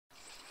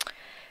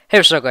Hey,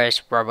 what's up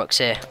guys, Riotbox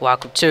here.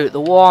 Welcome to the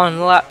one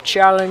lap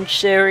challenge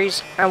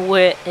series, and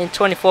we're in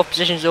 24th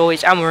position as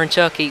always, and we're in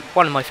Turkey,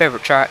 one of my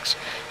favourite tracks.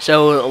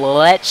 So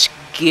let's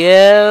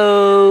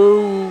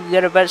go.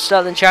 Get a better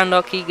start than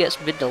Chandok, gets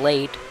a bit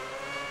delayed.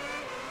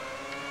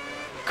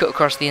 Cut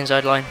across the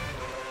inside line,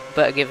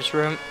 better give us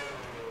room.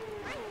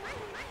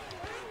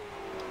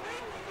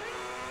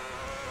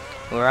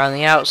 We're on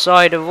the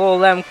outside of all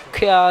them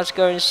cars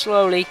going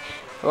slowly.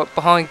 We're up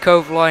behind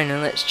Cove Line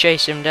and let's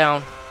chase him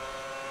down.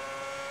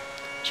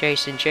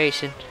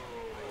 Chasing.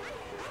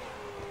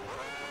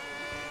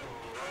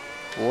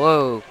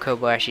 Whoa,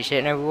 Kobayashi's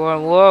hitting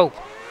everyone. Whoa,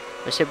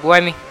 let's hit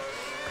behind me.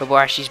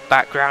 Kobayashi's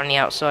back round the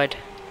outside.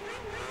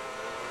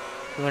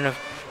 I'm gonna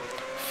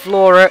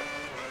floor it,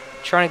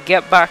 trying to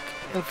get back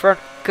in front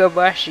of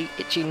Kobayashi.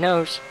 Itchy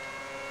nose.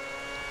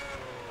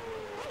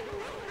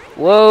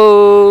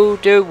 Whoa,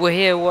 dude, we're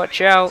here.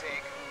 Watch out.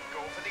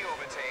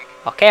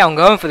 Okay, I'm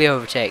going for the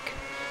overtake.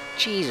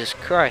 Jesus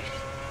Christ.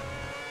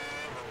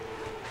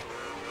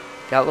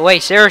 Get out of the way,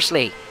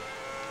 seriously.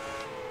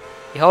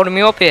 You're holding me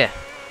up here.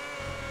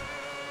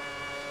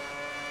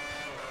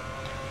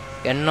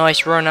 Get a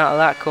nice run out of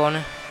that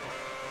corner.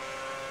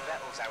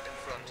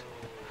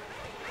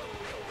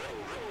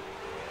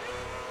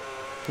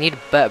 Need a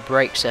better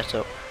brake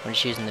setup. I'm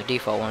just using the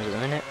default ones at the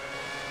minute.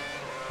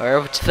 We're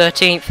over to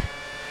 13th.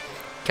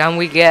 Can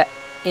we get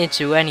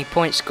into any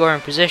point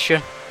scoring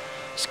position?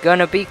 It's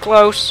gonna be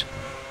close.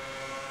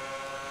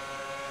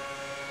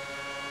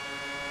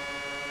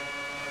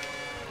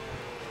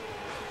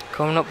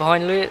 Coming up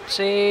behind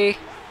Lutzi.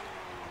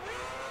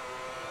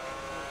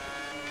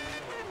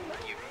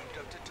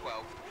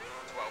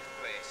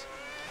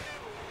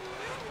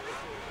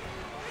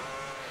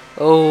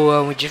 Oh,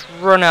 and we just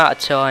run out of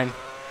time.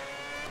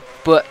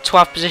 But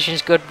 12th position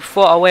is good. We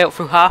fought our way up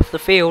through half the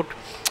field.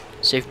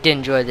 So if you did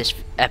enjoy this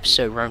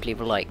episode, remember to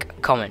leave a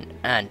like, comment,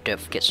 and don't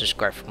forget to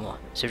subscribe for more.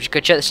 So just go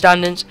check the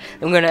standings.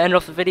 I'm going to end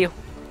off the video.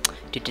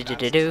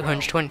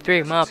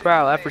 123 mile per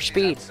hour average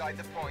speed.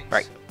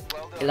 Right.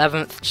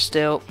 11th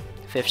still,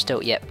 5th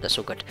still, yep, that's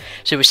all good.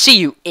 So we'll see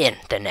you in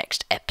the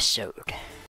next episode.